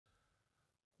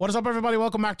What is up, everybody?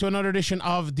 Welcome back to another edition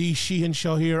of the Sheehan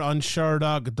Show here on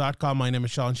Sherdog.com. My name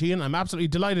is Sean Sheehan. I'm absolutely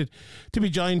delighted to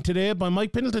be joined today by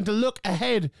Mike Pendleton to look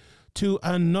ahead to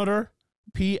another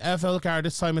PFL card.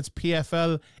 This time it's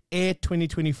PFL 8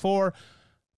 2024,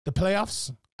 the playoffs,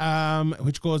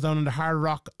 which goes down in the Hard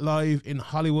Rock Live in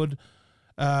Hollywood,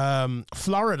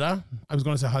 Florida. I was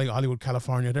going to say Hollywood,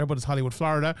 California there, but it's Hollywood,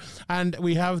 Florida. And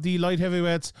we have the light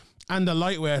heavyweights and the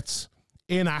lightweights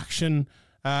in action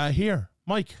here.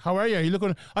 Mike, how are you? Are you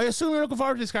looking? I assume you're looking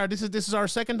forward to this card. This is our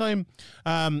second time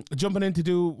jumping in to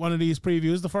do one of these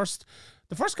previews. The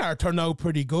first card turned out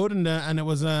pretty good, and it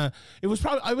was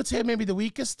probably, I would say, maybe the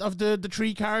weakest of the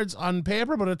three cards on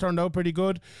paper, but it turned out pretty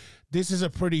good. This is a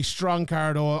pretty strong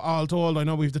card, all told. I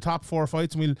know we've the top four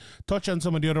fights, and we'll touch on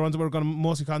some of the other ones. We're going to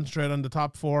mostly concentrate on the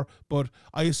top four, but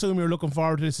I assume you're looking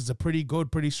forward to this. It's a pretty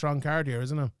good, pretty strong card here,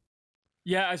 isn't it?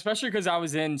 Yeah, especially because I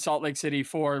was in Salt Lake City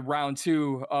for round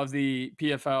 2 of the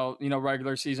PFL,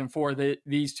 regular season for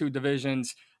these two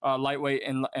divisions, lightweight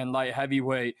and light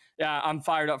heavyweight. Yeah, I'm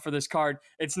fired up for this card.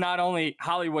 It's not only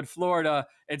Hollywood, Florida.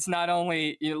 It's not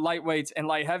only lightweights and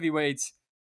light heavyweights.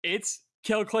 It's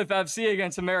Kill Cliff FC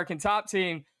against American Top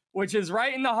Team, which is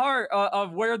right in the heart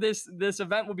of where this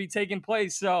event will be taking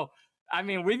place. So, I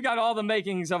mean, we've got all the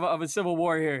makings of a civil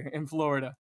war here in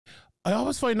Florida. I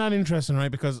always find that interesting, right?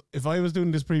 Because if I was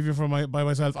doing this preview by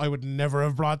myself, I would never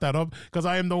have brought that up because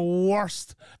I am the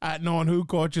worst at knowing who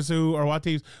coaches who or what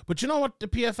teams. But you know what? The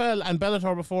PFL and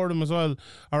Bellator before them as well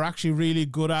are actually really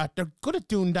good at. They're good at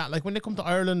doing that. Like when they come to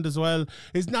Ireland as well,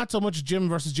 it's not so much gym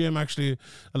versus gym. Actually,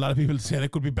 a lot of people say they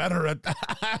could be better at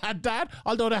that.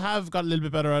 Although they have got a little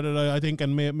bit better at it, I think,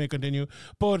 and may continue.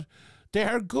 But they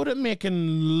are good at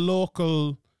making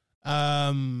local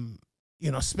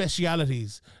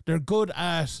specialities. They're good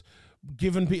at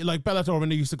giving people, like Bellator when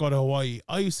they used to go to Hawaii.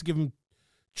 I used to give them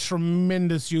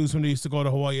tremendous use when they used to go to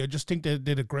Hawaii. I just think they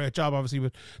did a great job, obviously,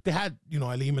 but they had,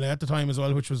 Alimale at the time as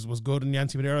well, which was good, and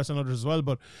Yancy Medeiros and others as well,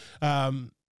 but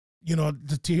to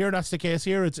hear that's the case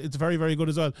here, it's very, very good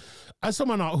as well. As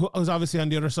someone who was obviously on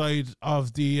the other side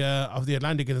of the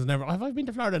Atlantic and have I been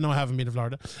to Florida? No, I haven't been to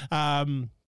Florida.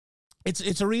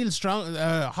 It's a real strong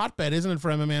hotbed, isn't it,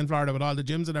 for MMA in Florida with all the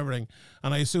gyms and everything?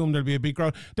 And I assume there'll be a big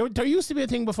crowd. There used to be a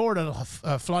thing before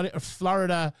that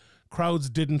Florida crowds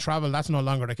didn't travel. That's no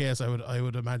longer the case, I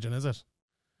would imagine, is it?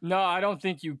 No, I don't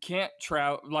think you can't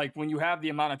travel. Like when you have the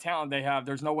amount of talent they have,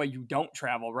 there's no way you don't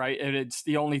travel, right? It's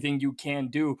the only thing you can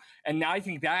do. And I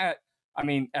think that,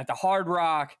 at the Hard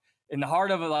Rock, in the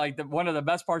heart of it, one of the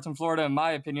best parts in Florida, in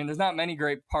my opinion. There's not many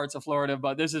great parts of Florida,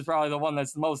 but this is probably the one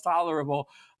that's the most tolerable.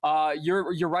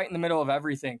 You're right in the middle of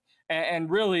everything, and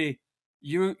really,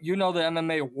 the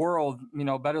MMA world,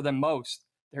 better than most.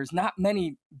 There's not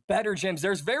many better gyms.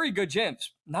 There's very good gyms,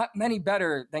 not many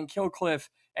better than Kill Cliff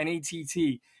and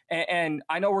ATT. And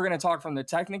I know we're going to talk from the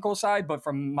technical side, but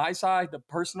from my side, the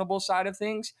personable side of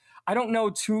things, I don't know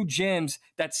two gyms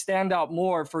that stand out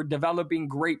more for developing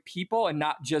great people and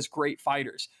not just great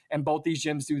fighters. And both these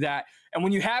gyms do that. And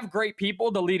when you have great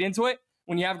people to lead into it,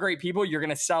 when you have great people, you're going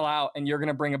to sell out and you're going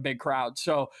to bring a big crowd.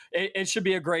 So it should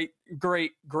be a great,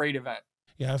 great, great event.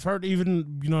 Yeah, I've heard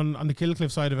even, on the Kill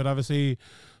Cliff side of it, obviously,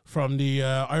 from the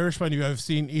Irish point of view, I've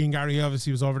seen Ian Gary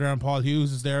obviously was over there and Paul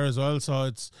Hughes is there as well. So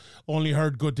it's only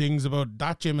heard good things about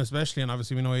that gym especially. And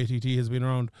obviously we know ATT has been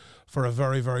around for a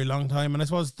very, very long time. And I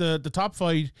suppose the top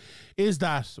fight is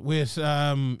that with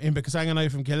Impa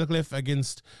Kasanganay from Kill Cliff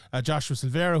against Joshua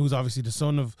Silveira, who's obviously the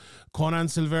son of Conan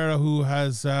Silveira, who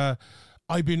has...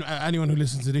 anyone who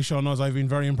listens to this show knows I've been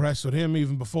very impressed with him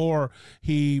even before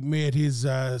he made his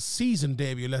season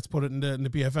debut, let's put it, in the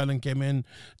PFL, and came in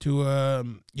to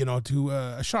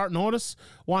a short notice,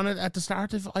 won it at the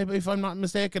start if I'm not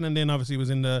mistaken, and then obviously was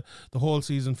in the whole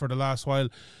season for the last while.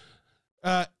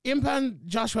 Impa and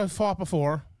Joshua have fought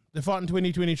before. They fought in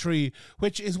 2023,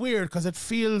 which is weird because it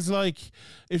feels like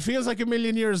a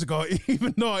million years ago,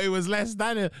 even though it was less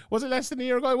than was it less than a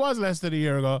year ago? It was less than a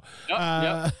year ago.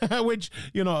 Yep. Which,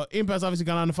 Impa's obviously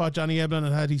gone on and fought Johnny Eblen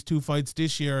and had these 2 fights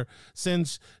this year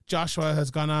since Joshua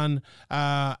has gone on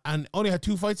and only had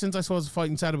 2 fights since, I suppose,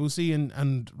 fighting Sadabusi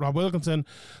and Rob Wilkinson.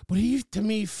 But he, to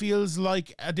me, feels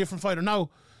like a different fighter. Now,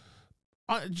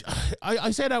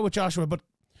 I say that with Joshua, but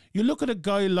you look at a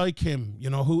guy like him,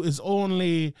 who is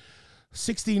only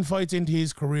 16 fights into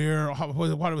his career.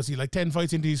 What was he, like 10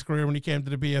 fights into his career when he came to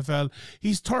the PFL?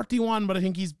 He's 31, but I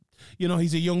think he's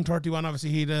a young 31. Obviously,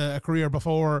 he had a career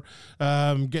before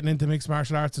getting into mixed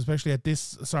martial arts, especially at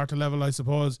this sort of level, I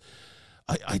suppose.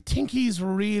 I think he's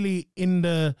really in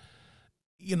the,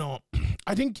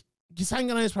 I think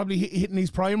Kasanganay is probably hitting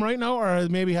his prime right now, or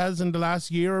maybe has in the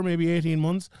last year or maybe 18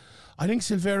 months. I think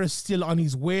Silveira is still on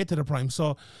his way to the prime.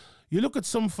 So you look at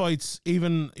some fights,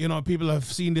 even, you know, people have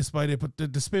seen this by but the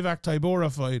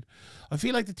Spivak-Tybura fight, I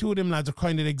feel like the two of them lads are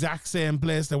kind of the exact same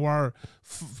place they were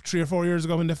 3 or 4 years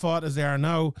ago when they fought as they are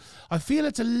now. I feel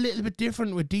it's a little bit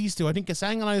different with these two. I think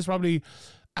Kasanganay is probably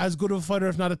as good of a fighter,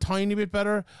 if not a tiny bit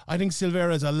better. I think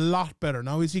Silveira is a lot better.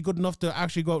 Now, is he good enough to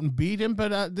actually go out and beat him?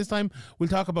 But this time, we'll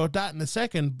talk about that in a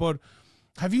second. But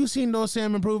have you seen those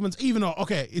same improvements? Even though,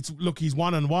 okay, look, he's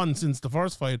 1-1 since the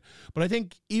first fight, but I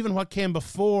think even what came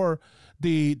before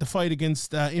the fight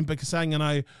against Impa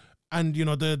Kasanganay, and you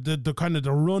know the kind of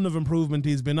the run of improvement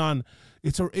he's been on,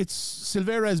 it's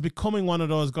Silveira is becoming one of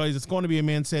those guys that's going to be a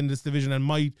mainstay in this division and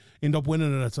might end up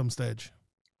winning it at some stage.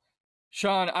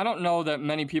 Sean, I don't know that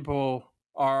many people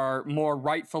are more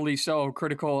rightfully so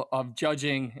critical of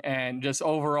judging and just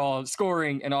overall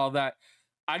scoring and all that.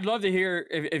 I'd love to hear,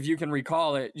 if you can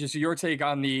recall it, just your take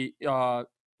on the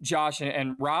Josh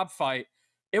and Rob fight.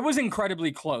 It was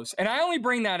incredibly close. And I only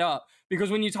bring that up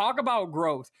because when you talk about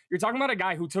growth, you're talking about a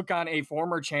guy who took on a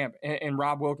former champ in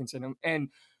Rob Wilkinson. And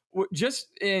just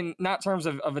in not terms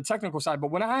of a technical side,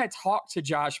 but when I had talked to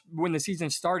Josh when the season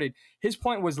started, his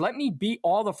point was, let me beat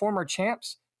all the former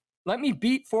champs. Let me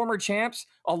beat former champs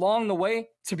along the way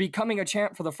to becoming a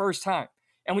champ for the first time.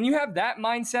 And when you have that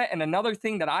mindset, and another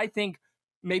thing that I think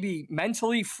maybe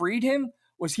mentally freed him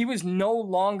was he was no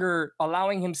longer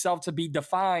allowing himself to be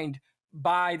defined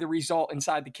by the result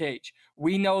inside the cage.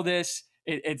 We know this.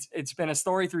 It's been a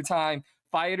story through time.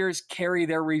 Fighters carry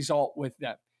their result with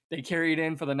them. They carry it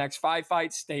in for the next 5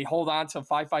 fights. They hold on to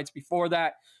 5 fights before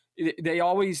that. They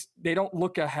don't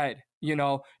look ahead, you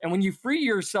know? And when you free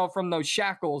yourself from those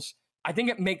shackles, I think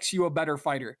it makes you a better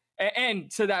fighter. And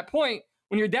to that point,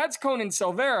 when your dad's Conan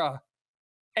Silveira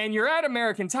and you're at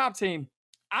American Top Team,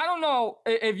 I don't know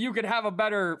if you could have a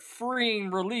better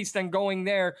freeing release than going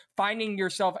there, finding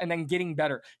yourself, and then getting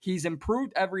better. He's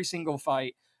improved every single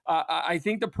fight. I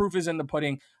think the proof is in the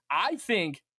pudding. I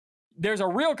think there's a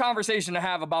real conversation to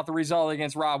have about the result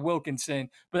against Rob Wilkinson,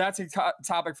 but that's a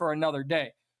topic for another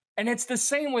day. And it's the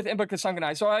same with Impa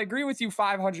Kasanganay. So I agree with you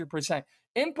 500%.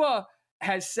 Impa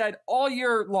has said all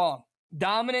year long,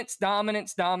 dominance.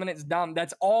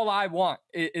 That's all I want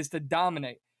is to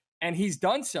dominate. And he's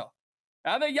done so.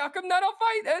 Now the Yagshimuradov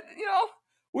fight, you know,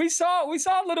 we saw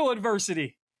a little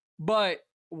adversity, but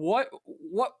what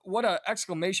an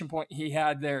exclamation point he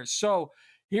had there. So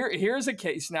here's a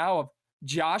case now of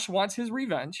Josh wants his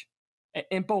revenge, and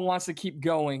Impa wants to keep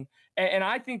going. And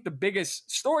I think the biggest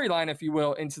storyline, if you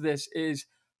will, into this is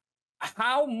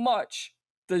how much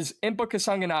does Impa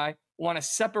Kasanganay want to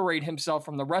separate himself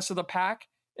from the rest of the pack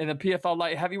in the PFL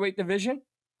light heavyweight division,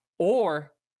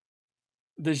 or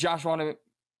does Josh want to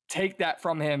take that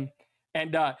from him?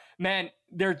 And man,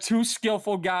 they're two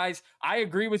skillful guys. I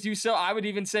agree with you, Sil. I would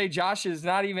even say Josh is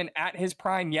not even at his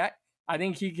prime yet. I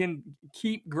think he can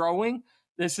keep growing.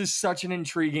 This is such an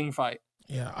intriguing fight.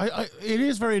 Yeah, it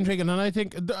is very intriguing. And I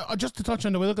think, just to touch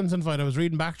on the Wilkinson fight, I was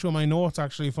reading back through my notes,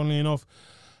 actually, funnily enough.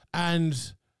 And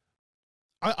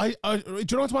do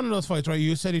you know it's one of those fights, right?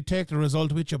 You said you take the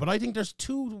result with you, but I think there's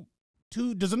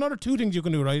there's another 2 things you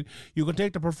can do, right? You can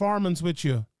take the performance with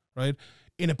you, right,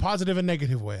 in a positive and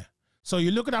negative way. So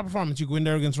you look at that performance, you go in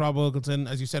there against Rob Wilkinson,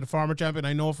 as you said, a former champion,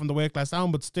 I know from the weight class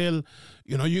down, but still,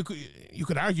 you know, you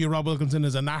could argue Rob Wilkinson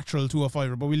is a natural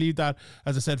 205er, but we leave that,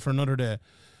 as I said, for another day.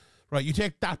 Right, you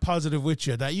take that positive with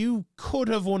you, that you could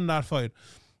have won that fight.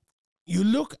 You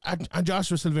look at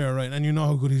Joshua Silveira, right, and you know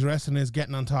how good his wrestling is,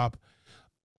 getting on top.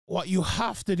 What you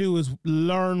have to do is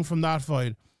learn from that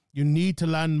fight. You need to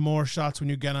land more shots when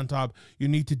you get on top. You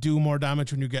need to do more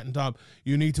damage when you get on top.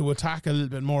 You need to attack a little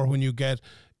bit more when you get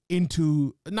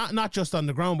into, not just on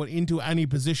the ground, but into any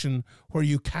position where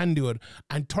you can do it,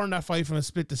 and turn that fight from a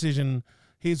split decision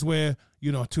his way,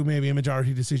 you know, to maybe a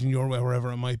majority decision your way,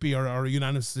 wherever it might be, or a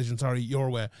unanimous decision, your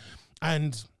way.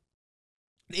 And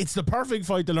it's the perfect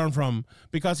fight to learn from,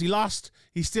 because he lost,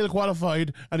 he's still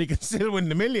qualified, and he can still win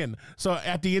the million. So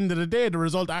at the end of the day, the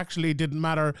result actually didn't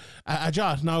matter a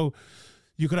jot. Now,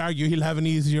 you could argue he'll have an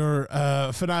easier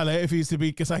finale if he's to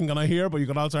beat Kasanganay here, but you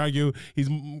could also argue he's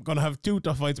going to have 2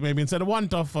 tough fights maybe instead of 1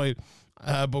 tough fight.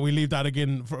 But we leave that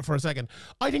again for a second.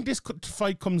 I think this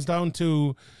fight comes down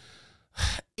to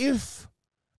if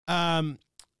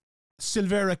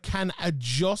Silveira can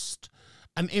adjust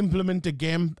and implement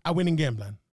a winning game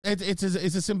plan. It's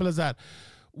as simple as that.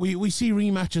 We see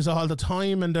rematches all the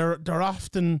time, and they're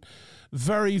often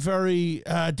very, very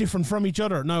different from each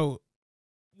other. Now,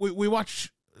 we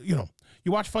watch, you know,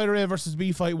 you watch fighter A versus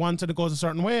B fight once and it goes a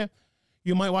certain way.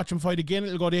 You might watch them fight again,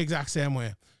 it'll go the exact same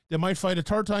way. They might fight a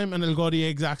third time and it'll go the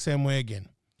exact same way again.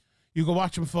 You go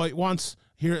watch them fight once,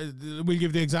 Here, we'll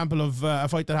give the example of a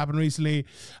fight that happened recently.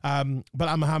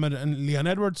 Belal Muhammad and Leon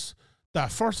Edwards.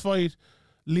 That first fight,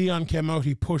 Leon came out,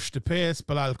 he pushed the pace.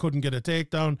 Belal couldn't get a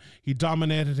takedown. He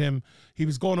dominated him. He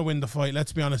was going to win the fight.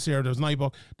 Let's be honest here. There was an eye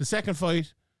buck. The second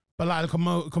fight,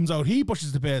 Belal comes out. He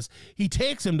pushes the pace. He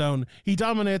takes him down. He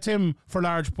dominates him for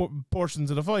large portions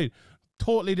of the fight.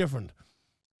 Totally different.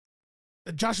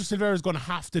 Joshua Silveira is going to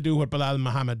have to do what Belal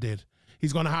Muhammad did.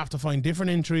 He's going to have to find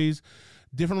different entries,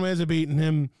 different ways of beating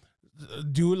him,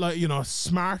 do it like,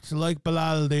 smart like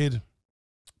Belal did.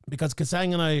 Because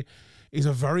Kasanganay is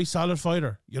a very solid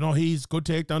fighter. He's good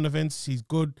takedown defense. He's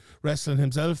good wrestling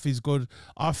himself. He's good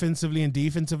offensively and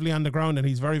defensively on the ground, and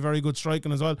he's very, very good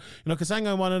striking as well.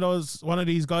 Kasanganay, one of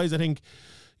these guys, I think,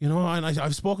 and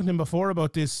I've spoken to him before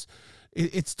about this.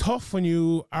 It's tough when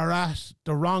you are at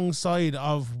the wrong side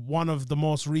of one of the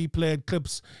most replayed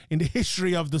clips in the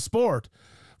history of the sport.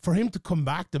 For him to come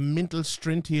back, the mental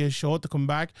strength he has showed to come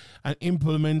back and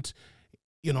implement,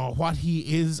 what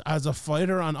he is as a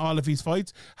fighter on all of his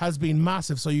fights has been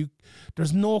massive. So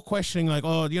there's no questioning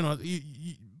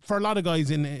for a lot of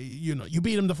guys you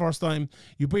beat him the first time,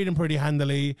 you beat him pretty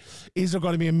handily. Is there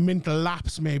going to be a mental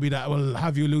lapse maybe that will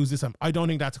have you lose this time? I don't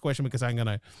think that's a question with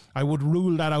Kasanganay. I would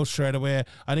rule that out straight away.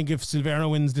 I think if Silveira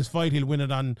wins this fight, he'll win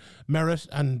it on merit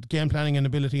and game planning and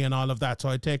ability and all of that. So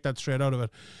I take that straight out of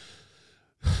it.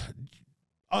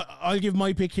 I'll give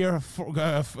my pick here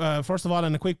first of all,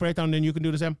 and a quick breakdown, then you can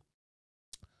do the same.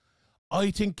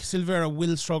 I think Silveira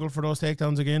will struggle for those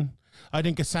takedowns again. I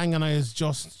think Kasanganay is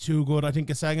just too good. I think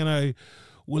Kasanganay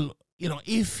will,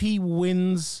 if he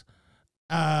wins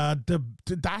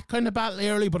that kind of battle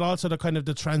early, but also the kind of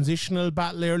the transitional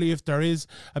battle early, if there is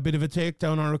a bit of a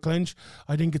takedown or a clinch,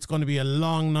 I think it's going to be a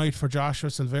long night for Joshua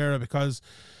Silveira, because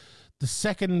the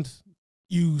second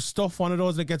you stuff one of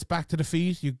those and it gets back to the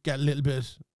feet, you get a little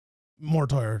bit more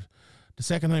tired. The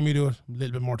second time you do it, a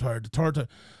little bit more tired. The third,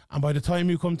 and by the time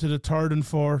you come to the third and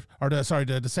fourth, or the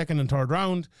second and third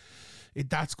round,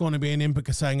 that's going to be an Impa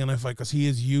Kasanganay fight, because he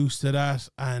is used to that,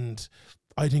 and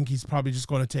I think he's probably just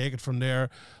going to take it from there.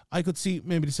 I could see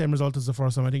maybe the same result as the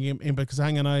first time. I think Impa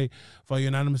Kasanganay via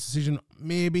unanimous decision,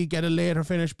 maybe get a later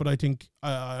finish, but I think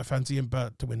I fancy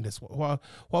Impa to win this. What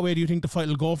way do you think the fight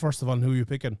will go, first of all, and who are you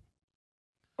picking?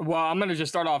 Well, I'm going to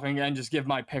just start off and just give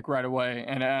my pick right away,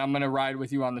 and I'm going to ride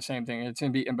with you on the same thing. It's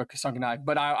going to be Impa Kasanganay.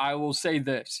 But I will say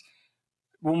this.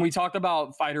 When we talked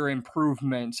about fighter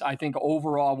improvements, I think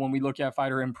overall, when we look at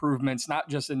fighter improvements, not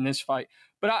just in this fight,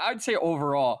 but I'd say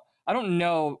overall, I don't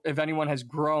know if anyone has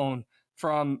grown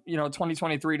from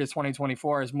 2023 to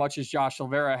 2024 as much as Josh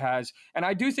Silveira has. And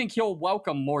I do think he'll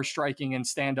welcome more striking and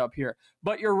stand up here.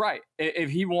 But you're right. If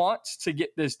he wants to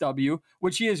get this W,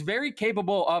 which he is very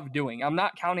capable of doing, I'm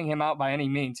not counting him out by any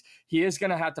means. He is going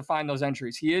to have to find those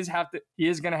entries. He is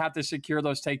going to have to secure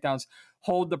those takedowns,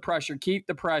 hold the pressure, keep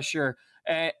the pressure.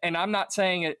 And I'm not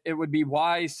saying it would be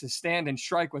wise to stand and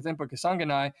strike with Impa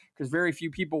Kasanganay, because very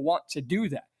few people want to do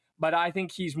that. But I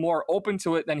think he's more open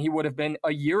to it than he would have been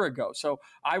a year ago. So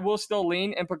I will still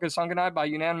lean Impa Kasanganay by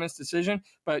unanimous decision,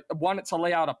 but wanted to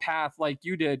lay out a path like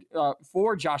you did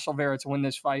for Josh Silveira to win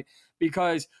this fight,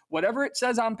 because whatever it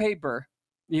says on paper,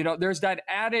 there's that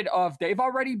added of they've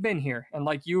already been here. And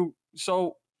like you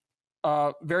so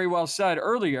very well said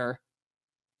earlier,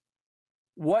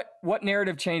 what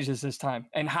narrative changes this time,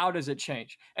 and how does it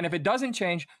change? And if it doesn't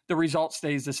change, the result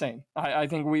stays the same. I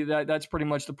think that's pretty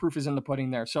much the proof is in the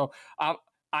pudding there. So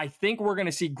I think we're going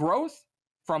to see growth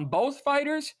from both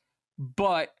fighters,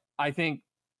 but I think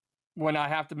when I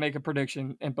have to make a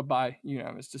prediction, Impa by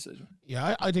unanimous decision.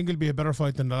 Yeah, I think it'll be a better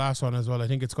fight than the last one as well. I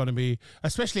think it's going to be,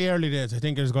 especially early days, I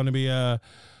think there's going to be a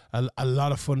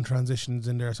lot of fun transitions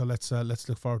in there, so let's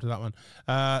look forward to that one.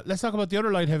 Let's talk about the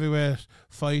other light heavyweight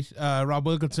fight, Rob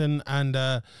Wilkinson and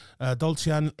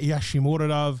Dovletdzhan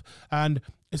Yagshimuradov. And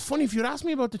it's funny, if you'd asked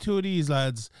me about the two of these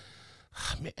lads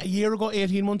a year ago,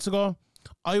 18 months ago,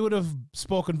 I would have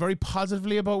spoken very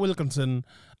positively about Wilkinson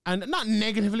and not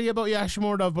negatively about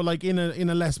Yagshimuradov, but like in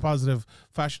a less positive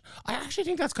fashion. I actually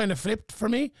think that's kind of flipped for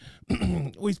me.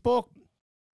 We spoke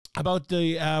about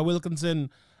the Wilkinson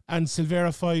and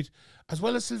Silveira fight, as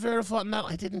well as Silveira fought in that.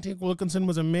 I didn't think Wilkinson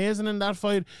was amazing in that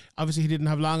fight. Obviously, he didn't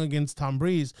have long against Tom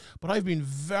Breeze, but I've been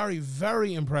very,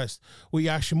 very impressed with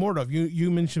Yagshimuradov. You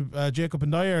mentioned Jacob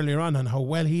and I earlier on and how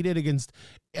well he did against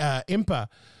Impa.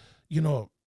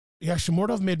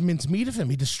 Yagshimuradov made mincemeat of him.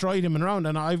 He destroyed him in a round,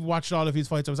 and I've watched all of his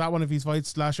fights. I was at one of his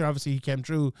fights last year. Obviously, he came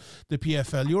through the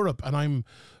PFL Europe, and I'm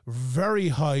very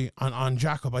high on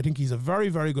Jacob. I think he's a very,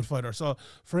 very good fighter. So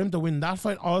for him to win that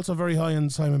fight, also very high on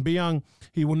Simon Biang.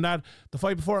 He won that. The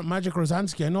fight before, Magic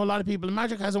Rosansky. I know a lot of people,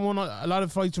 Magic hasn't won a lot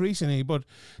of fights recently, but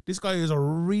this guy is a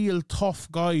real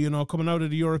tough guy, you know, coming out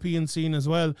of the European scene as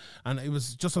well. And it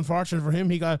was just unfortunate for him.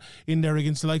 He got in there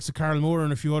against the likes of Carl Moore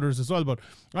and a few others as well. But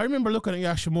I remember looking at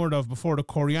Yagshimuradov before the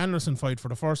Corey Anderson fight for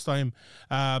the first time.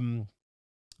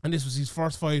 And this was his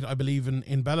first fight, I believe,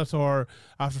 in Bellator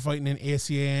after fighting in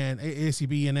ACA and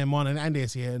ACB and M1 and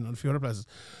ACA and a few other places.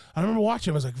 I remember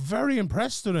watching, I was like very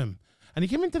impressed with him. And he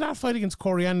came into that fight against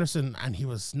Corey Anderson and he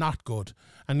was not good.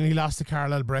 And then he lost to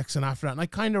Carl Brexton after that. And I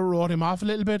kind of wrote him off a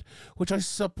little bit, which I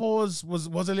suppose was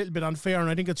a little bit unfair.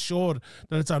 And I think it showed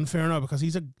that it's unfair now because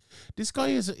this guy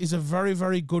is a very,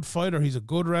 very good fighter. He's a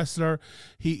good wrestler.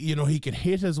 He can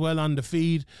hit as well on the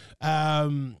feed.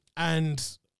 And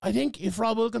I think if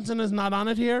Rob Wilkinson is not on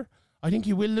it here, I think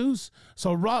he will lose.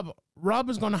 So Rob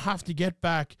is going to have to get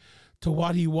back to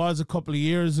what he was a couple of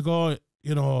years ago,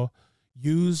 you know,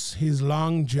 use his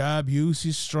long jab, use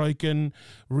his striking,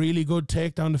 really good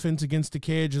takedown defense against the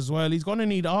cage as well. He's going to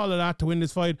need all of that to win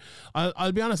this fight.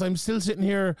 I'll be honest, I'm still sitting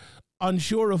here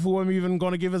unsure of who I'm even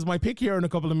going to give as my pick here in a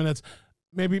couple of minutes.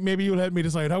 Maybe you'll help me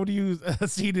decide. How do you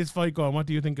see this fight going? What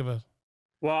do you think of it?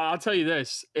 Well, I'll tell you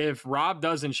this. If Rob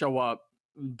doesn't show up,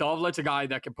 Dovletdzhan's a guy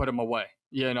that can put him away,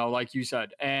 you know, like you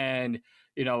said. And,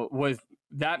 you know, with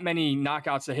that many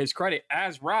knockouts to his credit,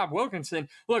 as Rob Wilkinson,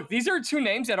 look, these are two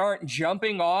names that aren't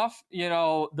jumping off, you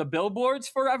know, the billboards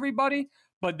for everybody,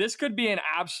 but this could be an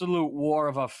absolute war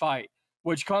of a fight,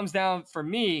 which comes down for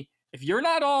me. If you're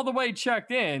not all the way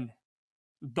checked in,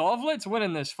 Dovletdzhan's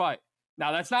winning this fight.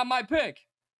 Now, that's not my pick.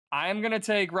 I am going to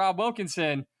take Rob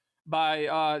Wilkinson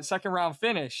by second round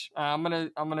finish. I'm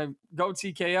gonna go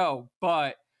TKO,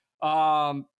 but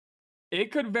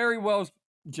it could very well,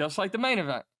 just like the main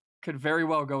event, could very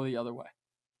well go the other way.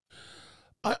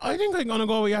 I think I'm gonna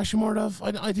go with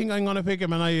Yagshimuradov. I think I'm gonna pick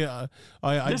him, and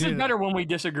this is better when we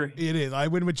disagree. It is. I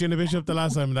went with Gina Bishop the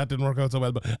last time, and that didn't work out so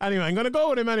well. But anyway, I'm gonna go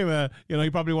with him anyway. You know,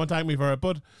 he probably won't thank me for it,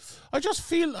 but I just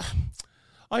feel.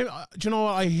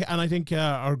 I think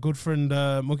our good friend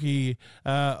Mookie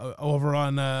over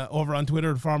on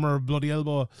Twitter, the former Bloody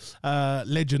Elbow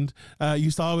legend,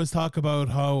 used to always talk about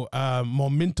how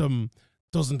momentum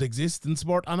doesn't exist in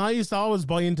sport, and I used to always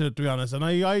buy into it, to be honest, and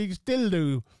I still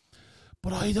do.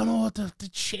 But I don't know, the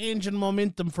change in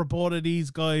momentum for both of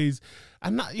these guys.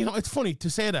 And not, you know, it's funny to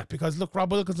say that because look,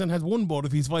 Rob Wilkinson has won both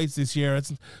of his fights this year.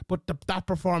 But that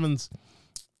performance.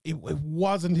 It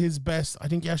wasn't his best. I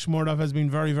think Yagshimuradov has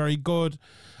been very, very good.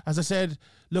 As I said,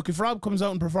 look, if Rob comes out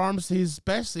and performs his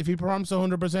best, if he performs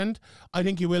 100%, I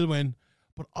think he will win.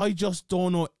 But I just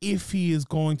don't know if he is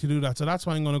going to do that. So that's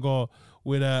why I'm going to go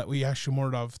with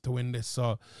Yagshimuradov to win this.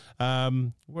 So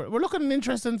we're looking at an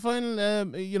interesting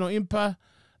final. You know, Impa,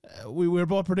 we're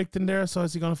both predicting there. So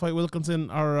is he going to fight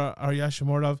Wilkinson or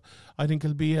Yagshimuradov? I think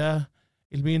it'll be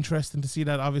interesting to see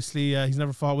that. Obviously, he's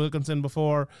never fought Wilkinson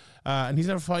before, and he's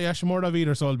never fought Yagshimuradov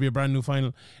either, so it'll be a brand new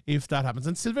final if that happens.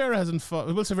 And Silveira hasn't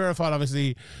fought. Well, Silveira fought,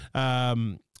 obviously.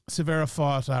 Silveira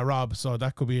fought Rob, so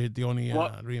that could be the only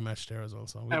rematch there as well.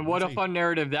 So what a fun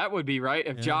narrative that would be, right?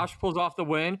 If Josh pulls off the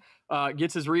win,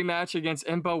 gets his rematch against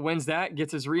Impa, wins that,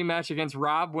 gets his rematch against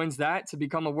Rob, wins that to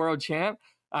become a world champ.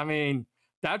 I mean,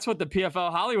 that's what the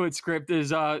PFL Hollywood script is.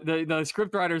 The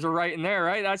script writers are writing there,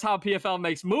 right? That's how PFL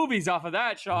makes movies off of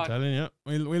that, Sean. I'm telling you,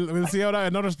 we'll see how that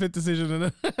another split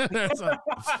decision.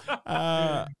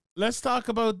 Let's talk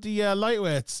about the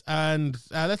lightweights, and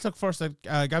let's look first at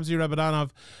Gadzhi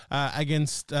Rabadanov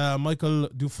against Michael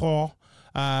Dufort.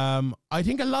 I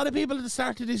think a lot of people at the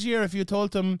start of this year, if you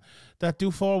told them that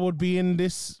Dufort would be in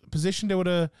this position, they would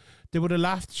have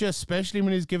laughed, just especially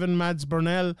when he's given Mads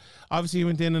Burnell. Obviously, he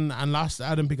went in and lost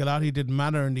Adam Piccolotti. It didn't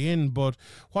matter in the end, but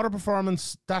what a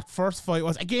performance that first fight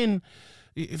was. Again,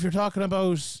 if you're talking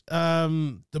about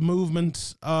the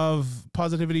movement of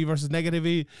positivity versus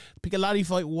negativity, the Piccolotti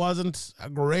fight wasn't a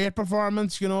great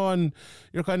performance, you know, and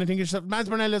you're kind of thinking yourself, Mads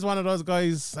Burnell is one of those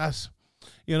guys that,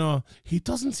 you know, he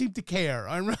doesn't seem to care.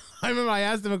 I remember I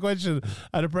asked him a question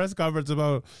at a press conference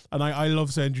about, and I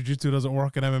love saying jiu-jitsu doesn't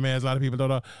work in MMA, as a lot of people don't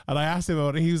know, and I asked him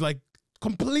about it, and he was like,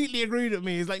 completely agreed with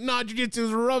me. He's like, no, jiu-jitsu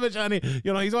is rubbish, and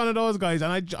he's one of those guys,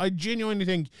 and I genuinely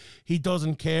think he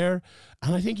doesn't care.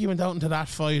 And I think he went out into that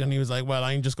fight and he was like, well,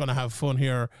 I'm just going to have fun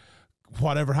here,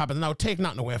 whatever happens. Now, take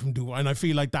nothing away from Dufort, and I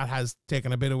feel like that has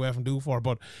taken a bit away from Dufort,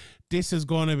 but this is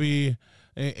going to be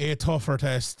a tougher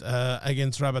test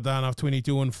against Rabadanov,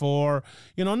 22-4.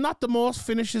 You know, not the most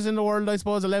finishes in the world, I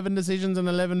suppose. 11 decisions and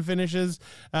 11 finishes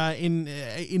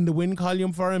in the win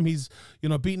column for him. He's, you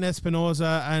know, beaten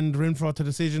Espinosa and Rinfro to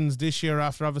decisions this year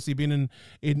after obviously being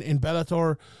in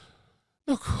Bellator.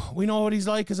 Look, we know what he's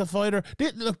like as a fighter. Do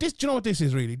you know what this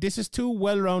is really? This is two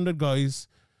well-rounded guys,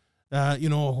 you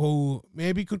know, who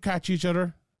maybe could catch each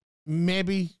other,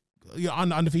 maybe on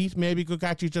the feet, maybe could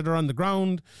catch each other on the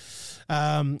ground.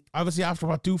 Obviously, after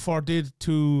what Dufort did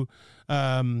to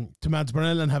Mads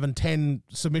Burnell and having 10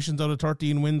 submissions out of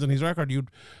 13 wins on his record, you'd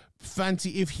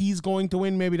fancy if he's going to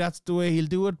win, maybe that's the way he'll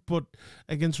do it. But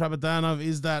against Rabadanov,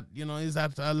 is that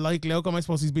a likely outcome? I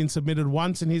suppose he's been submitted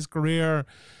once in his career.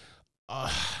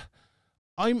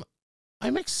 I'm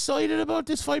excited about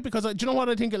this fight because do you know what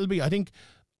I think it'll be? I think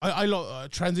I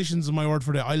love transitions is my word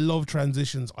for that. I love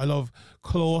transitions. I love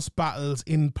close battles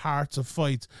in parts of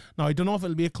fights. Now, I don't know if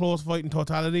it'll be a close fight in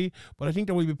totality, but I think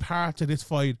there will be parts of this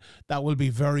fight that will be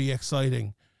very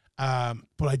exciting.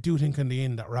 But I do think in the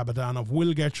end that Rabadanov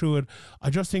will get through it. I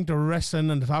just think the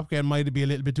wrestling and the top game might be a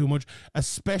little bit too much,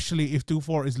 especially if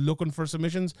Dufort is looking for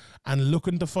submissions and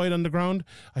looking to fight on the ground.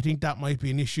 I think that might be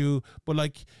an issue. But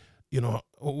like, you know,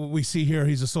 we see here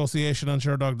his association on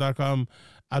Sherdog.com,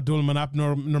 Abdulmanap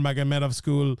Nurmagomedov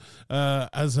School,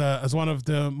 as one of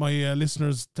my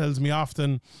listeners tells me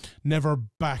often, never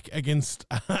back against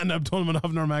an Abdulmanap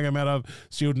Nurmagomedov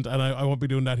student, and I won't be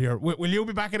doing that here. Will you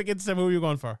be backing against them? Who are you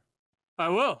going for? I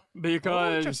will,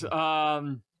 because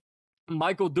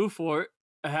Michael Dufort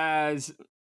has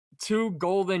 2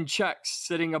 golden checks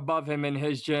sitting above him in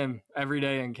his gym every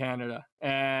day in Canada.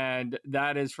 And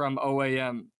that is from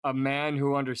OAM, a man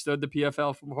who understood the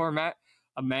PFL format,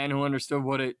 a man who understood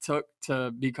what it took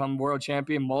to become world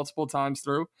champion multiple times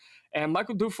through. And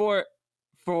Michael Dufort,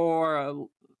 for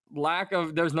lack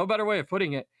of, there's no better way of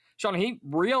putting it, Sean, he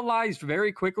realized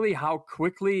very quickly how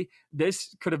quickly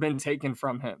this could have been taken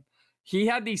from him. He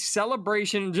had the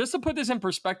celebration, just to put this in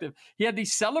perspective, he had the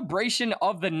celebration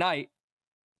of the night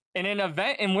in an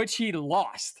event in which he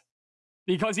lost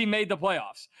because he made the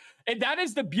playoffs. And that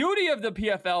is the beauty of the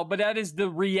PFL, but that is the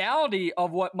reality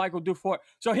of what Michael Dufort.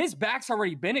 So his back's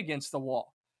already been against the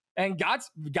wall. And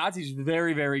Gadzhi's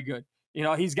very, very good. You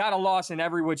know, he's got a loss in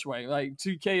every which way, like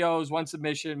 2 KOs, 1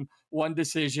 submission, 1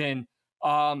 decision.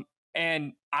 And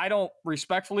I don't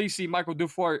respectfully see Michael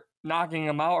Dufort knocking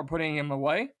him out or putting him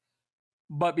away.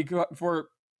 But because for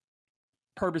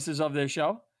purposes of this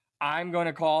show, I'm going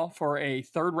to call for a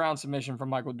 3rd round submission from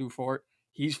Michael Dufort.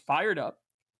 He's fired up.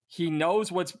 He knows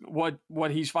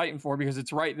what he's fighting for because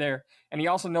it's right there. And he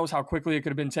also knows how quickly it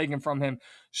could have been taken from him.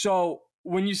 So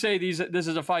when you say this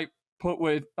is a fight put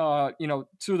with, 2 of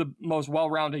the most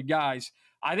well-rounded guys,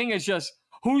 I think it's just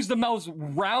who's the most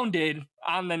rounded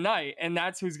on the night. And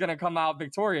that's who's going to come out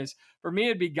victorious. For me,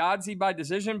 it'd be Gadzhi by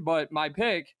decision, but my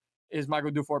pick is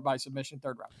Michael Dufort by submission,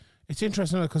 3rd round. It's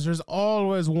interesting because there's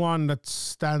always one that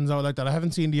stands out like that. I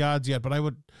haven't seen the odds yet, but I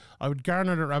would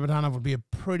garner that Rabadanov would be a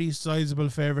pretty sizable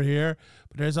favorite here.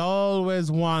 But there's always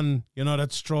one,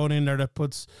 that's thrown in there that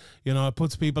puts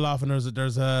people off. And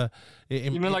there's a.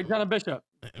 You mean like Dana Bishop?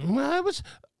 Well,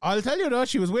 I'll tell you though,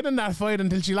 she was winning that fight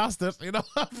until she lost it.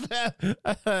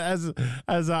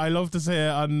 As I love to say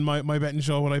on my betting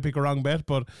show when I pick a wrong bet,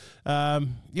 but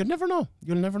you'll never know.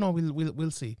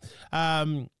 We'll see.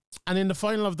 And in the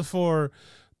final of the 4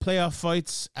 playoff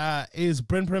fights is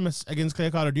Brent Primus against Clay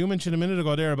Collard. You mentioned a minute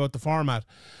ago there about the format,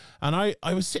 and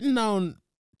I was sitting down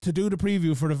to do the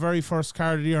preview for the very first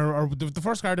card of the year, or the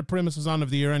first card that Primus was on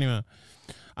of the year anyway.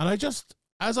 And I just,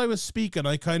 as I was speaking,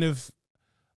 I kind of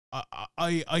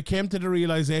I came to the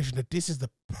realization that this is the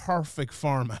perfect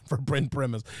format for Brent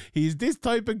Primus. He's this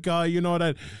type of guy,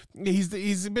 that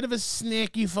he's a bit of a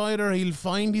snaky fighter. He'll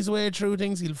find his way through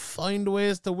things. He'll find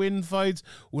ways to win fights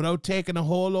without taking a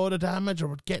whole load of damage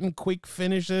or getting quick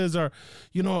finishes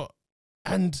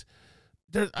and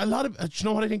there's a lot of,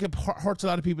 what I think it hurts a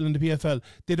lot of people in the PFL?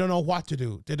 They don't know what to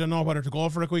do. They don't know whether to go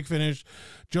for a quick finish,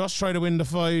 just try to win the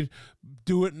fight,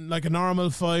 do it like a normal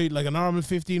fight, like a normal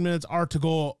 15 minutes, or to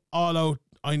go all out.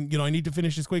 I need to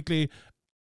finish this quickly.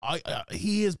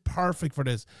 He is perfect for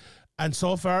this. And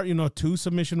so far, 2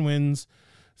 submission wins,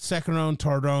 2nd round,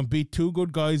 3rd round, beat 2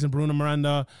 good guys in Bruno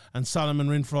Miranda and Solomon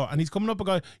Rinfro. And he's coming up a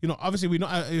guy, obviously we know,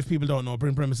 if people don't know,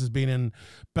 Brent Primus has been in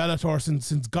Bellator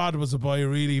since God was a boy,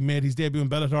 really. Made his debut in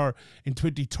Bellator in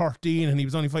 2013, and he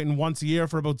was only fighting once a year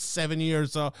for about 7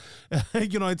 years. So,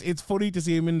 it's funny to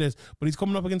see him in this. But he's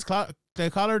coming up against Clay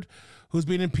Collard, who's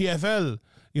been in PFL,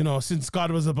 you know, since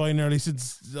God was a boy, nearly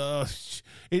since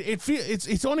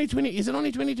it's only 20. Is it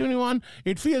only 2021?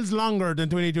 It feels longer than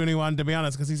 2021, to be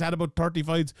honest, because he's had about 30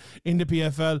 fights in the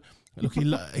PFL. Look,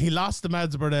 he lost to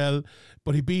Mads Burdell,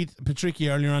 but he beat Patricky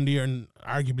earlier on the year and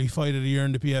arguably fight of the year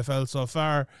in the PFL so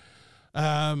far.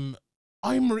 Do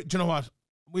you know what?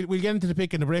 We'll get into the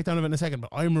pick and the breakdown of it in a second, but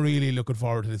I'm really looking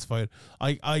forward to this fight.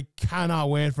 I cannot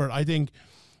wait for it. I think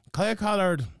Clay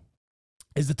Collard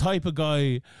is the type of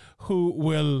guy who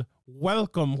will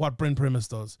welcome what Brent Primus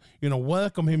does. You know,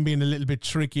 welcome him being a little bit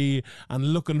tricky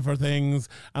and looking for things.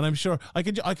 And I'm sure I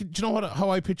could. You know how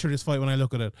I picture this fight when I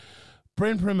look at it?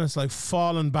 Brent Primus like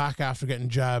falling back after getting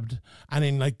jabbed and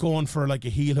then like going for like a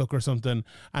heel hook or something,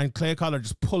 and Clay Collard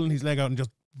just pulling his leg out and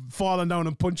just falling down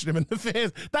and punching him in the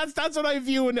face. That's what I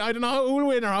view, and I don't know who will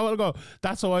win or how it'll go.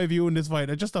 That's how I view in this fight.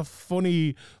 It's just a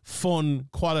funny, fun,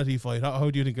 quality fight. How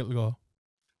do you think it'll go?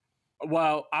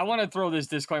 Well, I want to throw this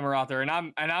disclaimer out there, and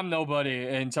I'm nobody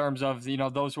in terms of, you know,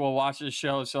 those who will watch this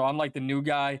show. So I'm like the new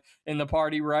guy in the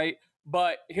party, right?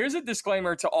 But here's a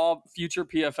disclaimer to all future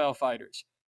PFL fighters.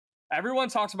 Everyone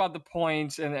talks about the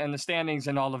points and the standings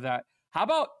and all of that. How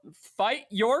about fight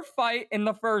your fight in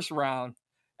the first round,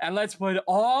 and let's put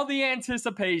all the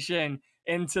anticipation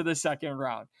into the second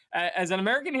round. As an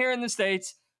American here in the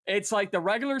States, it's like the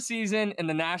regular season in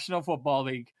the National Football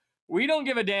League. We don't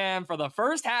give a damn for the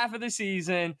first half of the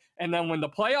season. And then when the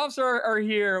playoffs are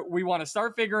here, we want to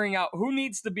start figuring out who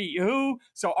needs to beat who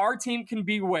so our team can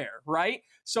be where, right?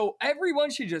 So everyone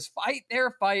should just fight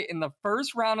their fight in the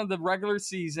first round of the regular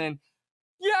season.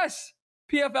 Yes,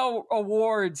 PFL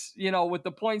awards, you know, with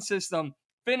the point system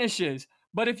finishes.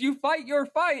 But if you fight your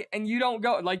fight and you don't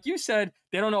go, like you said,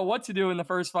 they don't know what to do in the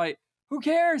first fight. Who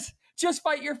cares? Just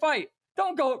fight your fight.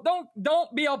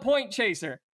 Don't be a point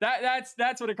chaser.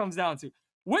 That's what it comes down to.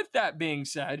 With that being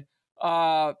said,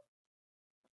 I'm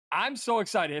so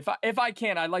excited. If I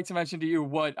can, I'd like to mention to you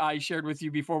what I shared with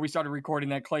you before we started recording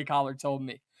that Clay Collard told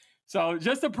me. So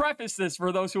just to preface this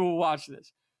for those who will watch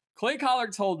this, Clay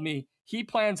Collard told me he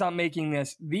plans on making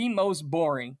this the most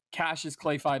boring Cassius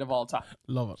Clay fight of all time.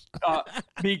 Love it.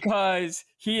 Because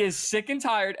he is sick and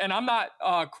tired, and I'm not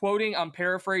quoting, I'm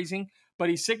paraphrasing, but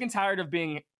he's sick and tired of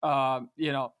being,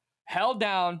 held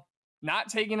down, not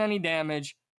taking any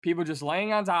damage, people just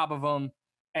laying on top of him,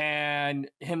 and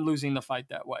him losing the fight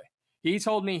that way. He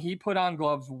told me he put on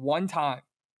gloves one time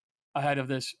ahead of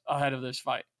this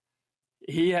fight.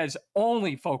 He has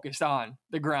only focused on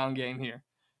the ground game here.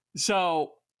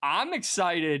 So I'm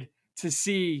excited to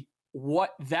see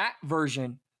what that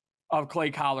version of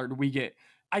Clay Collard we get.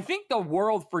 I think the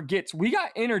world forgets we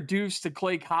got introduced to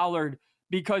Clay Collard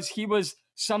because he was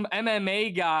some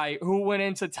MMA guy who went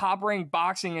into top-ranked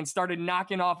boxing and started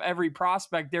knocking off every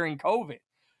prospect during COVID.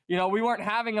 You know, we weren't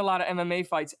having a lot of MMA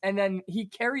fights. And then he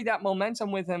carried that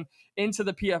momentum with him into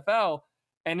the PFL,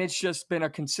 and it's just been a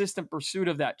consistent pursuit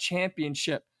of that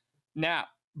championship. Now,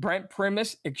 Brent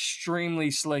Primus,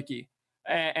 extremely slicky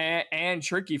and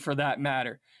tricky for that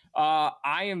matter.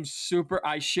 I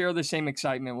share the same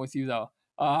excitement with you, though.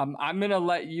 I'm going to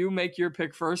let you make your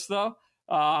pick first, though.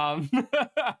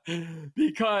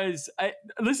 Because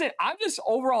listen, I'm just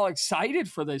overall excited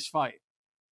for this fight,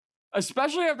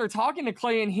 especially after talking to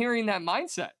Clay and hearing that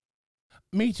mindset.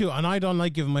 Me too, and I don't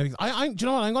like giving my. Do you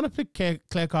know what? I'm going to pick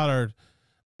Clay Collard,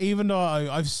 even though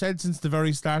I've said since the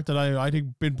very start that I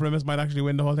think Ben Primus might actually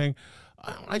win the whole thing.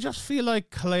 I just feel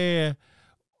like Clay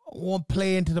won't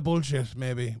play into the bullshit,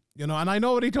 maybe, you know. And I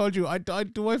know what he told you.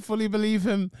 Do I fully believe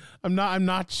him? I'm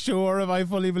not sure if I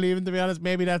fully believe him, to be honest.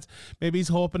 Maybe he's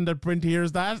hoping that Brent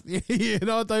hears that, you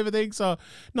know, type of thing. So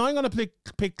no, I'm gonna pick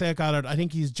Clay Collard. I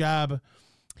think his jab,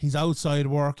 his outside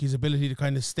work, his ability to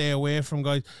kind of stay away from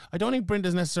guys. I don't think Brent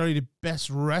is necessarily the best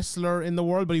wrestler in the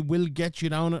world, but he will get you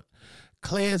down it.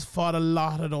 Clay has fought a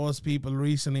lot of those people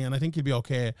recently, and I think he'll be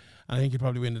okay. And I think he'll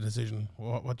probably win the decision.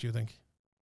 What do you think?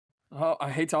 Oh,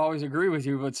 I hate to always agree with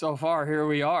you, but so far, here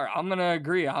we are. I'm going to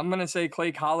agree. I'm going to say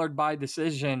Clay Collard by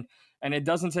decision, and it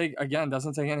doesn't take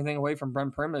anything away from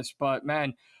Brent Primus. But,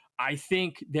 man, I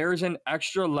think there's an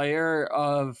extra layer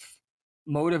of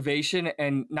motivation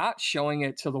and not showing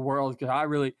it to the world, because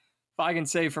if I can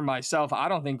say for myself, I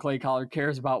don't think Clay Collard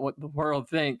cares about what the world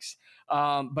thinks.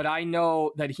 But I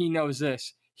know that he knows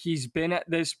this. He's been at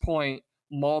this point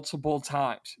multiple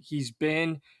times. He's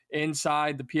been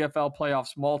inside the PFL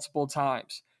playoffs multiple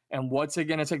times. And what's it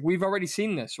going to take? We've already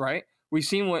seen this, right? We've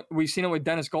seen it with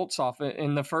Dennis Goltsoff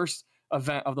in the first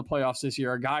event of the playoffs this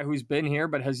year, a guy who's been here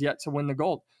but has yet to win the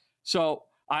gold. So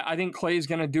I think Clay's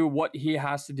going to do what he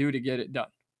has to do to get it done.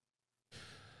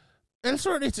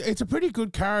 Elsewhere, it's a pretty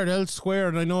good card elsewhere,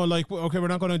 and I know, like, okay, we're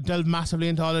not going to delve massively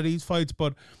into all of these fights,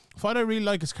 but what I really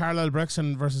like is Carl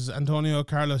Albrechtsen versus Antonio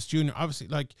Carlos Jr. Obviously,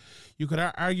 like, you could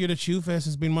argue that Shoeface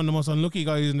has been one of the most unlucky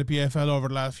guys in the PFL over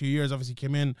the last few years. Obviously,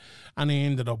 came in and he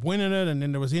ended up winning it, and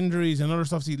then there was injuries and other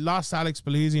stuff. So he lost Alex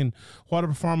Polizzi, and what a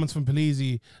performance from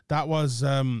Polizzi that was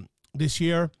this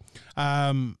year.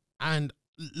 And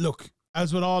look,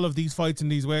 as with all of these fights in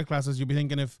these weight classes, you'll be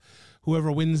thinking if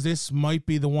whoever wins this might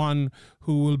be the one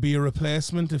who will be a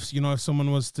replacement if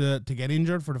someone was to get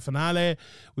injured for the finale.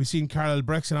 We've seen Carl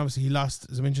Albrechtsen, obviously he lost,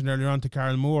 as I mentioned earlier on, to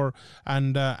Carl Moore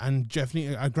and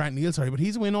Grant Neal, but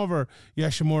he's a win over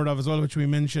Yagshimuradov as well, which we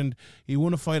mentioned. He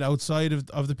won a fight outside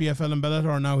of the PFL and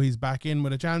Bellator, and now he's back in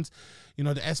with a chance.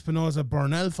 The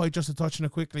Espinoza-Burnell fight, just to touch on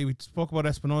it quickly, we spoke about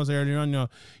Espinoza earlier on.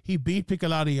 He beat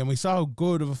Piccolotti, and we saw how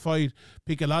good of a fight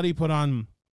Piccolotti put on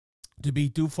to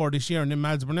beat Dufort this year. And then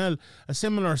Mads Burnell, a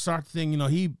similar sort of thing,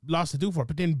 he lost to Dufort,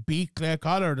 but then beat Clay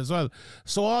Collard as well.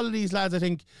 So all of these lads, I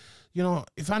think,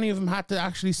 if any of them had to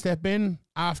actually step in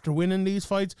after winning these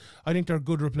fights, I think they're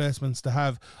good replacements to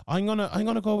have. I'm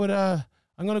gonna go with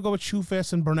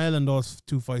Shoeface and Burnell in those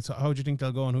two fights. How do you think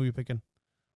they'll go, and who are you picking?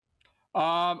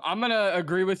 I'm gonna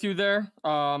agree with you there.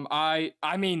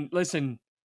 I mean, listen,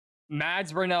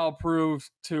 Mads Burnell proved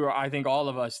to, I think, all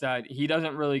of us that he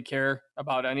doesn't really care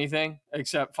about anything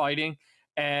except fighting,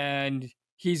 and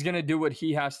he's going to do what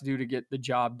he has to do to get the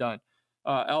job done.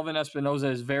 Elvin Espinoza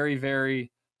is very,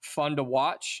 very fun to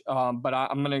watch, but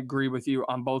I'm going to agree with you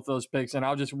on both those picks, and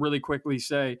I'll just really quickly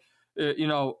say,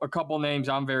 a couple names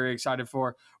I'm very excited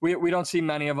for. We don't see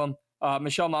many of them.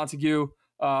 Michelle Montague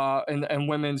in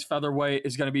women's featherweight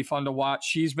is going to be fun to watch.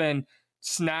 She's been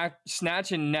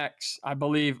snatching necks. I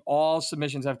believe all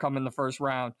submissions have come in the first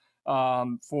round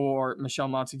for Michelle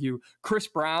Montague. Chris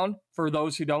Brown, for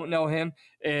those who don't know him,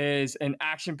 is an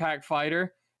action-packed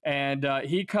fighter, and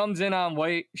he comes in on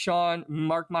weight. Sean,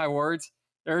 mark my words,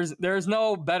 there's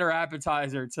no better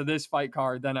appetizer to this fight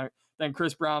card than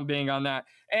Chris Brown being on that.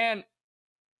 And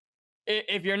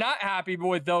if you're not happy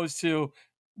with those two,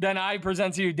 then I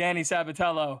present to you Danny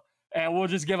Sabatello, and we'll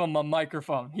just give him a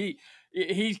microphone.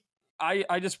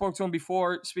 I just spoke to him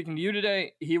before speaking to you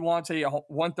today. He wants a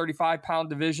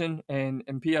 135-pound division in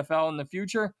PFL in the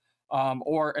future,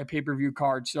 or a pay-per-view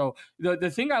card. So the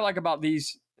thing I like about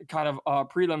these kind of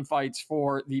prelim fights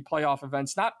for the playoff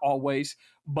events, not always,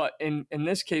 but in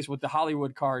this case with the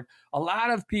Hollywood card, a lot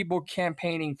of people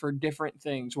campaigning for different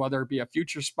things, whether it be a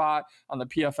future spot on the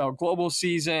PFL global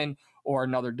season or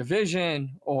another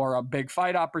division or a big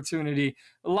fight opportunity.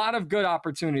 A lot of good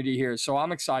opportunity here, so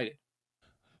I'm excited.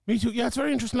 Me too. Yeah, it's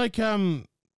very interesting. Like, the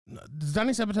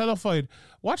Danny Sabatello fight,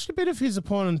 watched a bit of his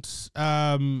opponent,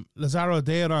 Lazaro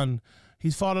Deiron.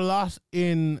 He's fought a lot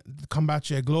in Combat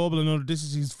J Global. I know this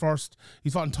is his first.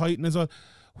 He's fought in Titan as well.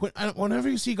 Whenever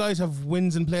you see guys have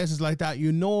wins in places like that,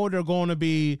 they're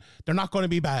not going to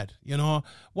be bad.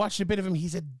 Watched a bit of him.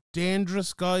 He's a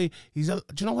dangerous guy. Do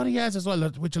you know what he has as well?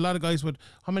 Which a lot of guys would.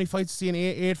 How many fights has he in?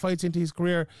 Eight fights into his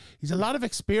career. He's a lot of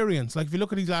experience. Like if you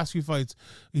look at his last few fights,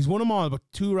 he's won them all. But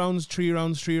 2 rounds, 3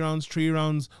 rounds, 3 rounds, 3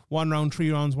 rounds, 1 round,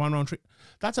 3 rounds, 1 round, 3.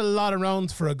 That's a lot of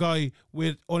rounds for a guy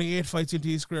with only 8 fights into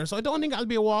his career. So I don't think that'll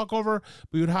be a walkover.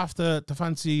 But you'd have to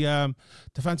fancy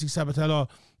Sabatello.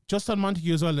 Just on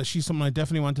Montague as well, that she's something I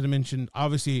definitely wanted to mention.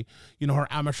 Obviously, her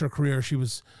amateur career, she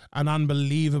was an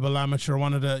unbelievable amateur,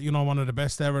 one of the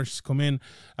best ever. She's come in.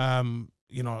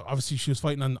 Obviously she was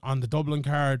fighting on the Dublin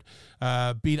card,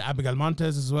 beat Abigail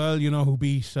Montez as well, who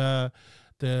beat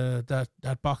that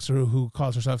boxer who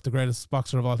calls herself the greatest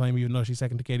boxer of all time, even though she's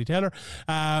second to Katie Taylor.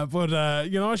 But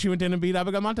she went in and beat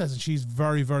Abigail Montez, and she's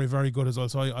very, very, very good as well.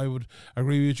 So I would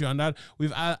agree with you on that. We've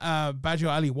Biaggio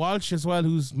Ali Walsh as well,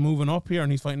 who's moving up here,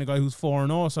 and he's fighting a guy who's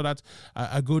 4-0, so that's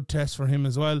a good test for him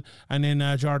as well. And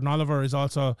then Jordan Oliver is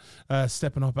also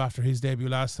stepping up after his debut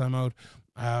last time out,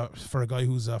 for a guy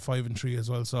who's 5-3 as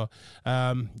well. So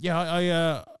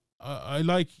I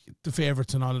like the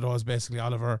favourites in all of those, basically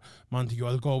Oliver, Montague.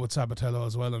 I'll go with Sabatello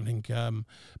as well. I think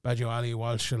Biaggio Ali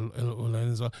Walsh will win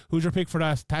as well. Who's your pick for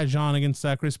that Dovletdzhan against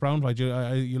Chris Brown fight?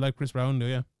 You like Chris Brown, do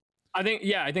you? I think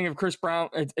if Chris Brown,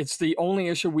 it's the only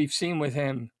issue we've seen with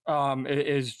him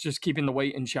is just keeping the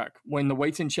weight in check. When the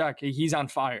weight's in check, he's on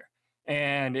fire.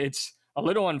 And it's a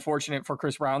little unfortunate for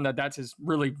Chris Brown that's his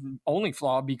really only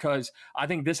flaw, because I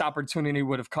think this opportunity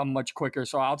would have come much quicker.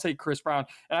 So I'll take Chris Brown.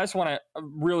 And I just want to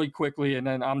really quickly, and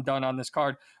then I'm done on this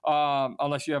card,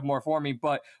 unless you have more for me.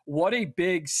 But what a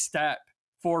big step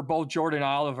for both Jordan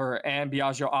Oliver and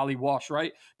Biaggio Ali Walsh,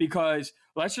 right? Because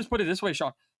let's just put it this way,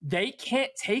 Sean. They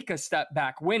can't take a step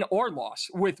back, win or loss.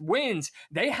 With wins,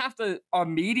 they have to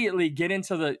immediately get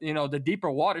into the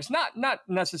deeper waters. Not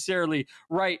necessarily,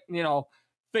 right,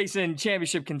 facing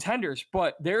championship contenders,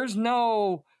 but there's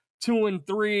no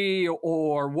 2-3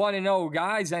 or 1-0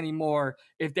 guys anymore.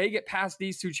 If they get past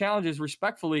these two challenges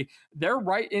respectfully, they're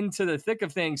right into the thick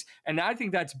of things. And I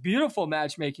think that's beautiful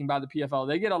matchmaking by the PFL.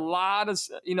 They get a lot of,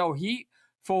 heat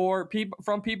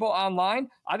from people online.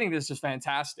 I think this is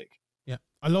fantastic. Yeah,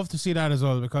 I love to see that as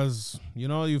well, because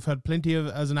you've had plenty of,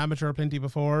 as an amateur, plenty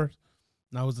before.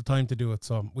 Now is the time to do it.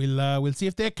 So we'll see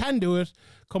if they can do it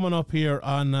coming up here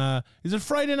on, is it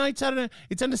Friday night, Saturday?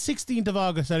 It's on the 16th of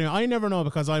August anyway. I never know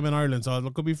because I'm in Ireland, so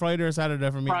it could be Friday or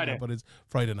Saturday for me. Friday. But it's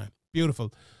Friday night.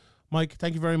 Beautiful. Mike,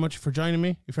 thank you very much for joining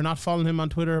me. If you're not following him on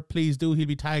Twitter, please do. He'll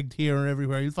be tagged here and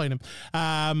everywhere. You'll find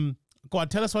him. Go on,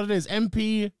 tell us what it is.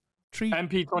 MP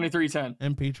 2310.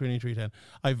 MP 2310.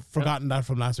 I've forgotten that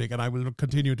from last week, and I will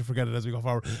continue to forget it as we go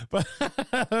forward. But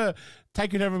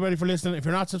thank you to everybody for listening. If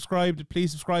you're not subscribed,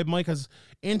 please subscribe. Mike has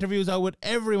interviews out with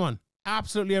everyone,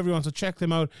 absolutely everyone. So check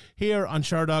them out here on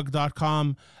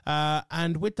Sherdog.com.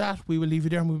 And with that, we will leave you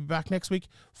there, and we'll be back next week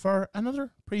for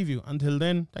another preview. Until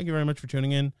then, thank you very much for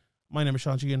tuning in. My name is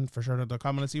Sean Sheehan for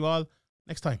Sherdog.com, and I'll see you all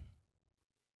next time.